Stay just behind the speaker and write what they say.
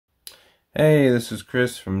Hey, this is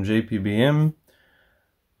Chris from JPBM.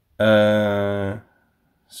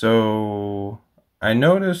 So I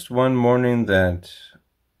noticed one morning that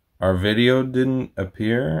our video didn't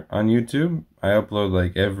appear on YouTube. I upload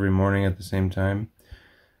like every morning at the same time.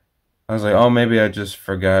 I was like, oh, maybe I just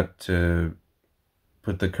forgot to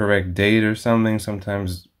put the correct date or something.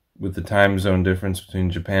 Sometimes with the time zone difference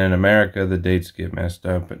between Japan and America, the dates get messed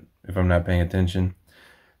up if I'm not paying attention.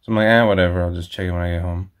 So I'm like, whatever, I'll just check it when I get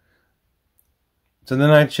home. So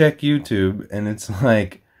then I check YouTube, and it's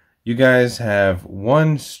like, you guys have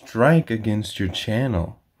one strike against your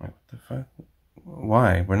channel. Like, what the fuck?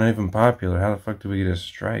 Why? We're not even popular. How the fuck do we get a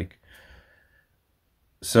strike?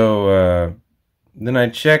 So then I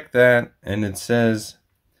check that, and it says,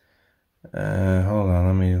 hold on,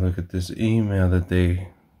 let me look at this email that they,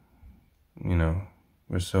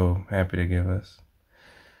 were so happy to give us.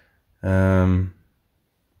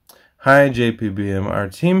 Hi, JPBM. Our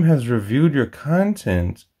team has reviewed your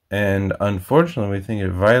content, and unfortunately, we think it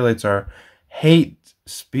violates our hate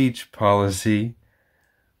speech policy.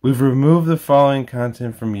 We've removed the following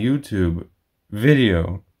content from YouTube.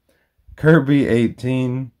 Video. Kirby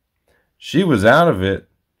 18. She was out of it,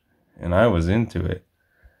 and I was into it.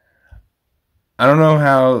 I don't know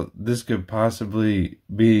how this could possibly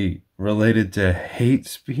be related to hate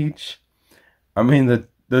speech. I mean, the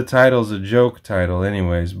title's a joke title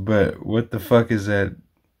anyways, but what the fuck is that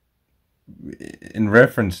in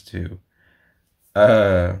reference to?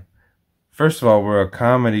 First of all, we're a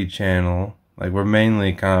comedy channel. Like, we're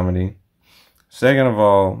mainly comedy. Second of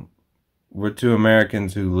all, we're two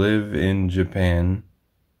Americans who live in Japan,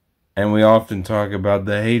 and we often talk about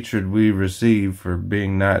the hatred we receive for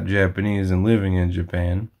being not Japanese and living in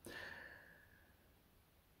Japan.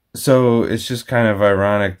 So it's just kind of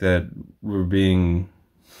ironic that we're being,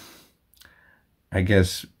 I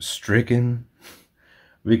guess, stricken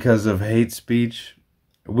because of hate speech,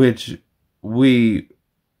 which we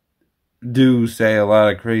do say a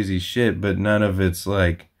lot of crazy shit, but none of it's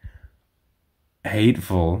like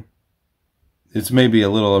hateful. It's maybe a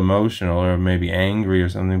little emotional or maybe angry or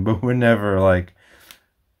something, but we're never like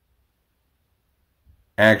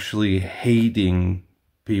actually hating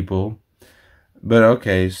people. But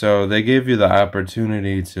okay, so they give you the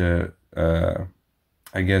opportunity to,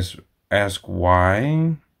 I guess, ask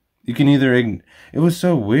why. You can either it was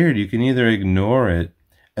so weird. You can either ignore it,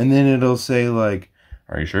 and then it'll say like,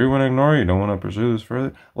 "Are you sure you want to ignore it? You don't want to pursue this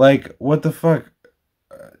further?" Like, what the fuck?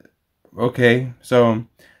 Okay, so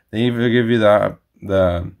they either give you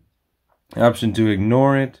the option to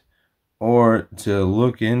ignore it or to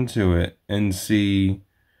look into it and see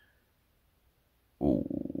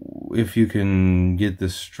if you can get the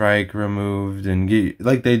strike removed and get,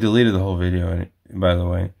 like, they deleted the whole video, by the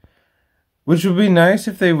way. Which would be nice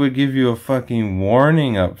if they would give you a fucking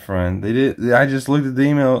warning up front. They did. I just looked at the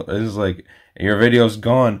email. It was like, your video's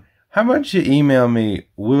gone. How about you email me?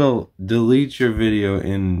 We'll delete your video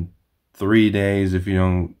in 3 days if you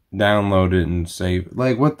don't download it and save it.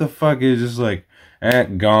 Like, what the fuck is just like,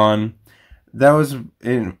 gone. That was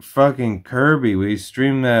in fucking Kirby. We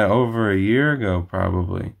streamed that over a year ago,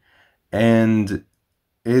 probably. And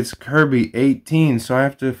it's Kirby 18, so I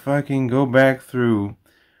have to fucking go back through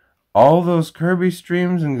all those Kirby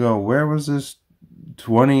streams and go, where was this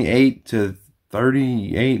 28 to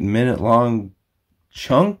 38 minute long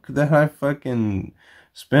chunk that I fucking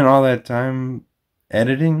spent all that time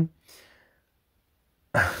editing?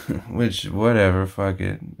 Which, whatever, fuck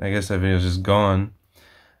it. I guess that video's just gone.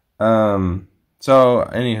 So,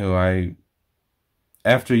 anywho,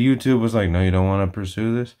 after YouTube was like, no, you don't want to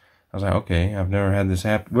pursue this, I was like, okay, I've never had this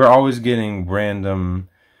happen. We're always getting random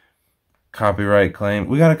copyright claim.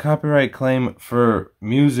 We got a copyright claim for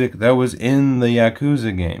music that was in the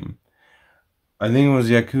Yakuza game. I think it was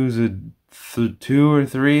Yakuza 2 or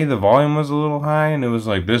 3. The volume was a little high, and it was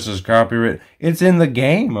like, this is copyright. It's in the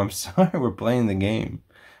game. I'm sorry, we're playing the game.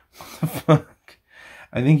 What the fuck?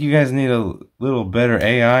 I think you guys need a little better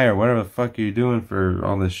AI or whatever the fuck you're doing for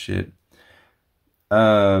all this shit.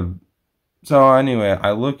 So anyway,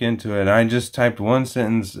 I look into it, and I just typed one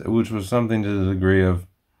sentence, which was something to the degree of,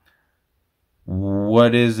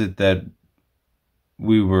 what is it that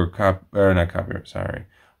we were not copyright, sorry.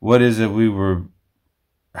 What is it we were,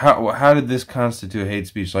 how did this constitute hate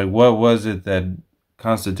speech? Like, what was it that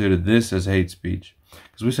constituted this as hate speech?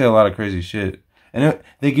 Because we say a lot of crazy shit. And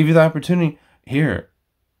they give you the opportunity, here's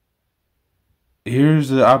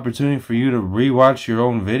the opportunity for you to rewatch your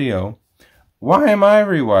own video. Why am I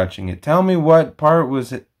rewatching it? Tell me what part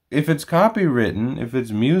was it. If it's copywritten, if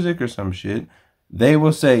it's music or some shit, they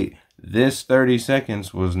will say, this 30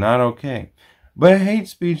 seconds was not okay. But hate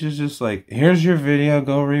speech is just like, here's your video,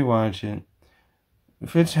 go rewatch it.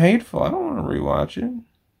 If it's hateful, I don't want to rewatch it.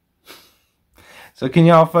 So can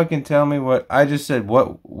y'all fucking tell me what I just said?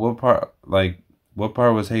 What part? Like, what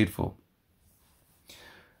part was hateful?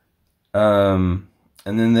 And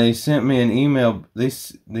then they sent me an email. They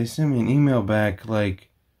sent me an email back like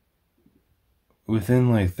within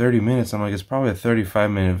like 30 minutes. I'm like, it's probably a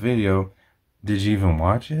 35-minute video. Did you even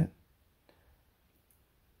watch it?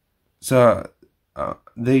 So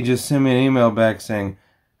they just sent me an email back saying,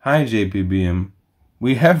 "Hi JPBM,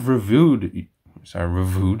 we have reviewed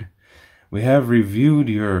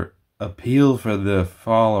your appeal for the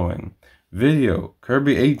following video.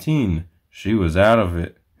 Kirby 18, she was out of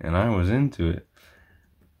it and I was into it.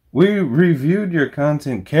 We reviewed your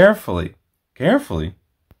content carefully.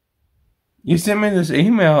 You sent me this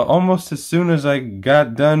email almost as soon as I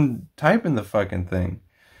got done typing the fucking thing.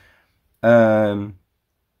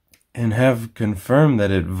 And have confirmed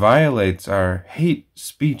that it violates our hate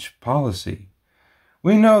speech policy.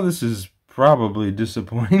 We know this is probably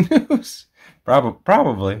disappointing news.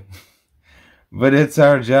 Probably. But it's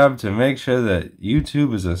our job to make sure that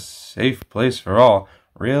YouTube is a safe place for all."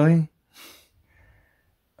 Really?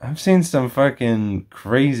 I've seen some fucking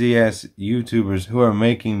crazy ass YouTubers who are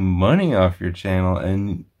making money off your channel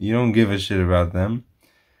and you don't give a shit about them.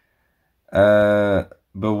 But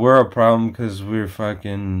we're a problem because we're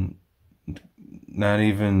fucking not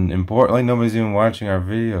even important. Like, nobody's even watching our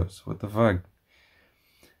videos. What the fuck?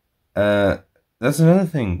 That's another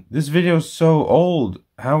thing. This video is so old.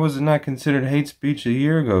 How was it not considered hate speech a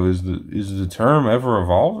year ago? Is the term ever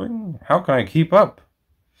evolving? How can I keep up?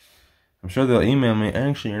 I'm sure they'll email me.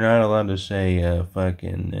 Actually, you're not allowed to say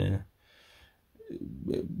fucking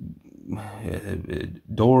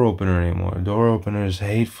door opener anymore. Door opener is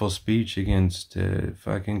hateful speech against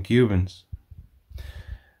fucking Cubans.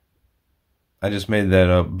 I just made that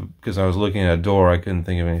up because I was looking at a door. I couldn't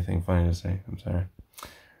think of anything funny to say. I'm sorry.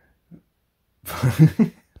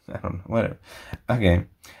 I don't know. Whatever. Okay.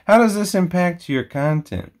 How does this impact your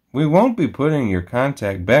content? We won't be putting your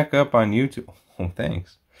contact back up on YouTube. Oh,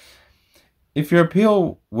 thanks. If your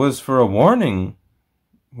appeal was for a warning,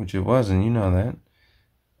 which it wasn't, you know that,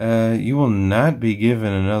 you will not be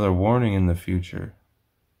given another warning in the future.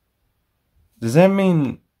 Does that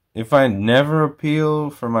mean if I never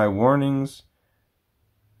appeal for my warnings,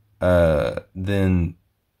 then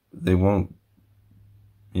they won't,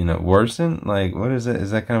 worsen? Like, what is that?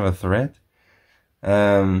 Is that kind of a threat?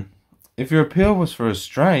 If your appeal was for a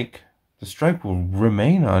strike, the strike will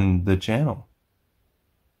remain on the channel.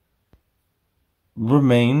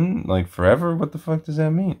 Remain, like, forever? What the fuck does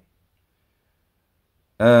that mean?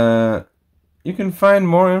 You can find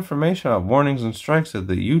more information on warnings and strikes at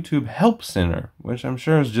the YouTube Help Center, which I'm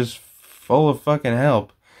sure is just full of fucking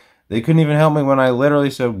help. They couldn't even help me when I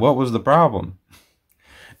literally said, what was the problem?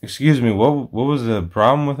 Excuse me, what was the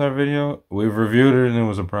problem with our video? We've reviewed it and it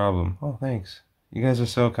was a problem. Oh, thanks. You guys are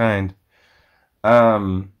so kind. I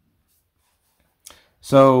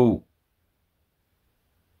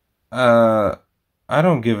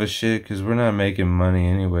don't give a shit because we're not making money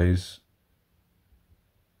anyways.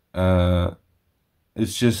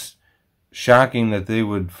 It's just shocking that they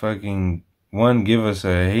would fucking, one, give us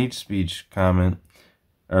a hate speech comment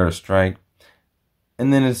or a strike,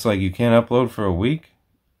 and then it's like you can't upload for a week,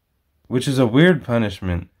 which is a weird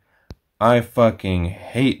punishment. I fucking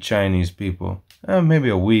hate Chinese people. Maybe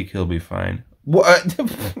a week he'll be fine. What?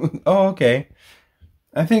 Oh, okay.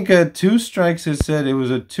 I think 2 strikes has said it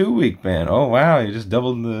was a 2-week ban. Oh, wow, you just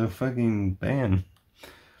doubled the fucking ban.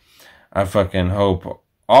 I fucking hope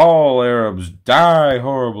all Arabs die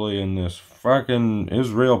horribly in this fucking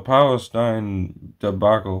Israel-Palestine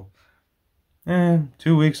debacle.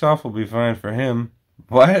 2 weeks off will be fine for him.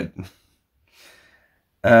 What?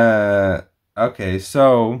 Okay,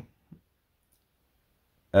 so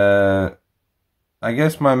I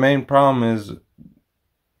guess my main problem is,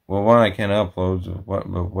 well, one, I can't upload, but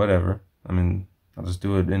whatever. I mean, I'll just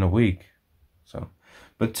do it in a week. So,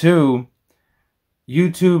 but 2,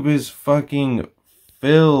 YouTube is fucking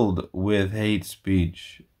filled with hate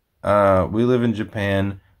speech. We live in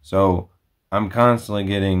Japan, so I'm constantly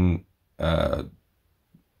getting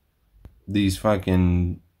these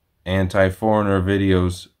fucking anti-foreigner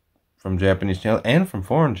videos from Japanese channels and from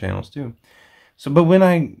foreign channels too. So, but when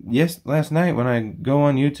last night when I go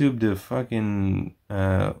on YouTube to fucking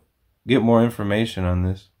get more information on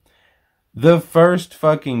this, the first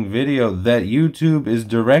fucking video that YouTube is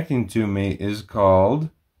directing to me is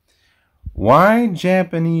called "Why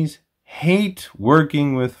Japanese Hate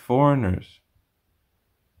Working with Foreigners."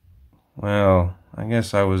 Well, I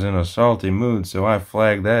guess I was in a salty mood, so I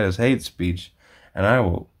flagged that as hate speech. and I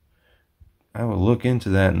will look into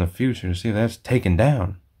that in the future to see if that's taken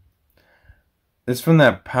down. It's from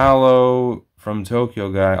that Paolo from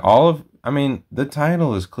Tokyo guy. I mean, the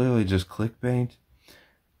title is clearly just clickbait.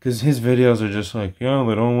 Because his videos are just like, yo,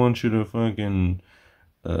 they don't want you to fucking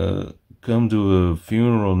come to a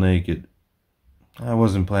funeral naked. I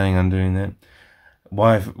wasn't planning on doing that.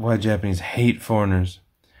 Why Japanese hate foreigners?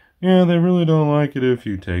 Yeah, they really don't like it if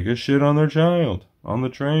you take a shit on their child on the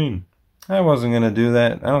train. I wasn't going to do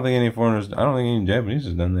that. I don't think any Japanese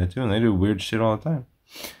has done that too, and they do weird shit all the time.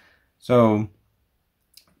 So,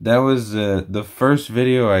 that was the first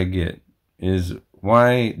video I get, is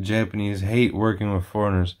why Japanese hate working with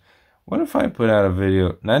foreigners. What if I put out a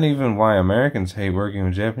video, not even why Americans hate working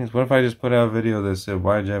with Japanese, what if I just put out a video that said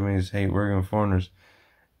why Japanese hate working with foreigners?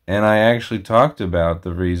 And I actually talked about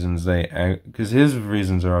the reasons because his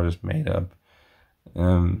reasons are all just made up.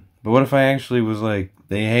 But what if I actually was like,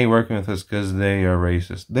 they hate working with us because they are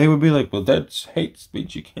racist? They would be like, well, that's hate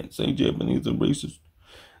speech. You can't say Japanese are racist.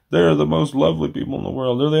 They're the most lovely people in the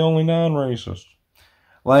world. They're the only non-racist.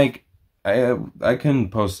 Like, I couldn't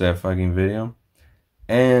post that fucking video.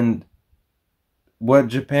 And what what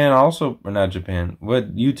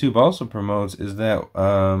YouTube also promotes is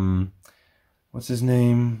that, what's his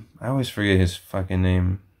name? I always forget his fucking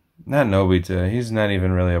name. Not Nobita. He's not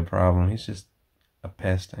even really a problem. He's just a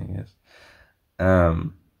pest, I guess.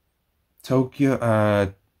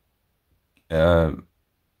 Tokyo,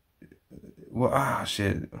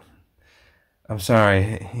 shit. I'm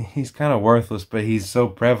sorry. He's kind of worthless, but he's so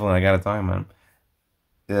prevalent, I gotta talk about him.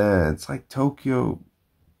 It's like Tokyo,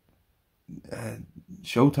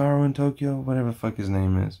 Shotaro in Tokyo, whatever the fuck his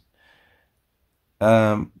name is.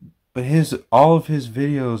 But all of his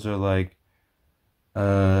videos are like,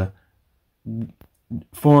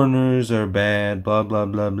 foreigners are bad, blah, blah,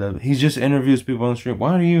 blah, blah. He just interviews people on the street.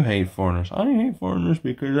 Why do you hate foreigners? I hate foreigners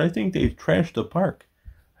because I think they've trashed the park.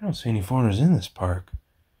 I don't see any foreigners in this park.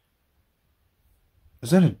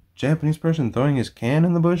 Is that a Japanese person throwing his can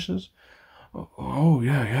in the bushes? Oh,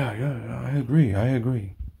 yeah, I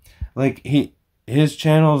agree. Like, his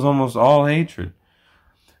channel is almost all hatred.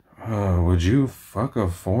 Would you fuck a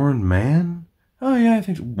foreign man? Oh, yeah, I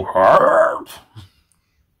think so. What?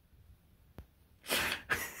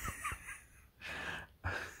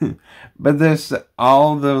 But there's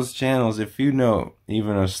all those channels, if you know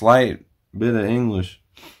even a slight bit of English,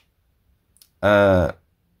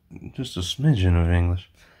 just a smidgen of English,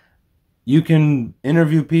 you can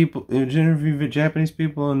interview Japanese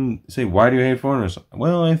people and say, why do you hate foreigners?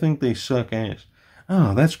 Well, I think they suck ass.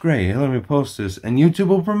 Oh, that's great. Let me post this. And YouTube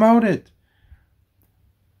will promote it.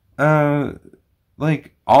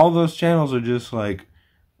 Like, all those channels are just like,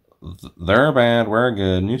 they're bad, we're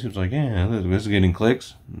good. And YouTube's like, yeah, this is getting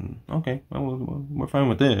clicks. Okay, well, we're fine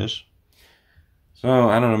with this. So,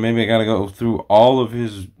 I don't know, maybe I gotta go through all of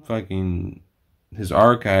his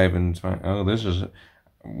archive and find, oh, this is,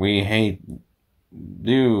 we hate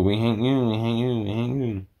you, we hate you, we hate you, we hate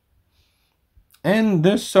you. And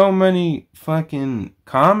there's so many fucking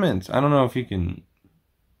comments. I don't know if you can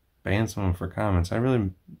ban someone for comments. I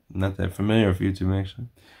really not that familiar with YouTube, actually.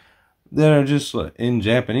 That are just in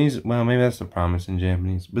Japanese. Well, maybe that's the problem. It's in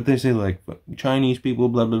Japanese. But they say, like, Chinese people,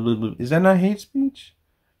 blah, blah, blah, blah. Is that not hate speech?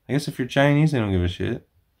 I guess if you're Chinese, they don't give a shit.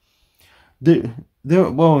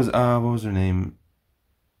 What was her name?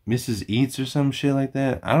 Mrs. Eats or some shit like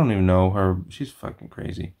that? I don't even know her. She's fucking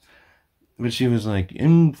crazy. But she was like,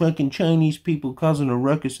 fucking Chinese people causing a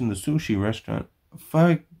ruckus in the sushi restaurant.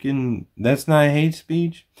 Fucking, that's not hate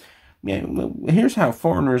speech? Yeah, here's how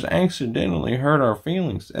foreigners accidentally hurt our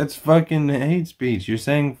feelings. That's fucking hate speech. You're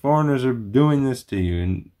saying foreigners are doing this to you,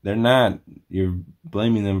 and they're not. You're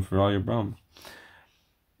blaming them for all your problems.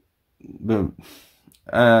 But,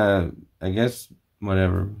 I guess,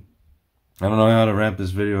 whatever. I don't know how to wrap this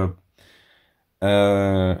video up.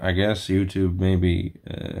 I guess YouTube maybe,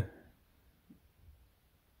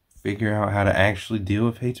 figure out how to actually deal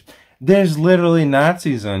with hate. There's literally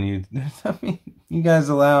Nazis on YouTube. I mean, you guys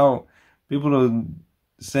allow people to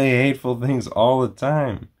say hateful things all the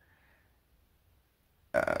time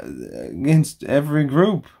against every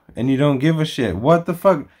group, and you don't give a shit. What the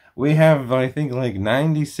fuck? We have, I think, like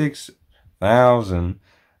 96,000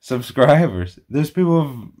 subscribers. There's people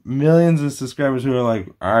with millions of subscribers who are like,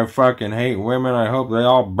 I fucking hate women. I hope they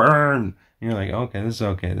all burn. And you're like, okay. This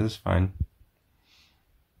is fine.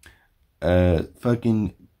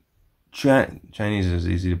 Fucking Chinese is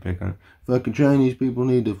easy to pick on. Fucking Chinese people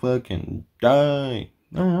need to fucking die.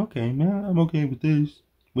 Oh, okay, man, I'm okay with this.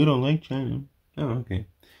 We don't like China. Oh, okay.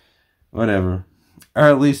 Whatever. Or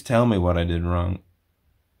at least tell me what I did wrong.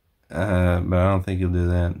 But I don't think you'll do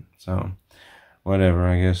that. So, whatever,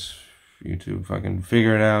 I guess YouTube fucking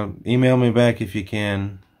figure it out. Email me back if you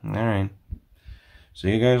can. Alright.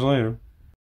 See you guys later.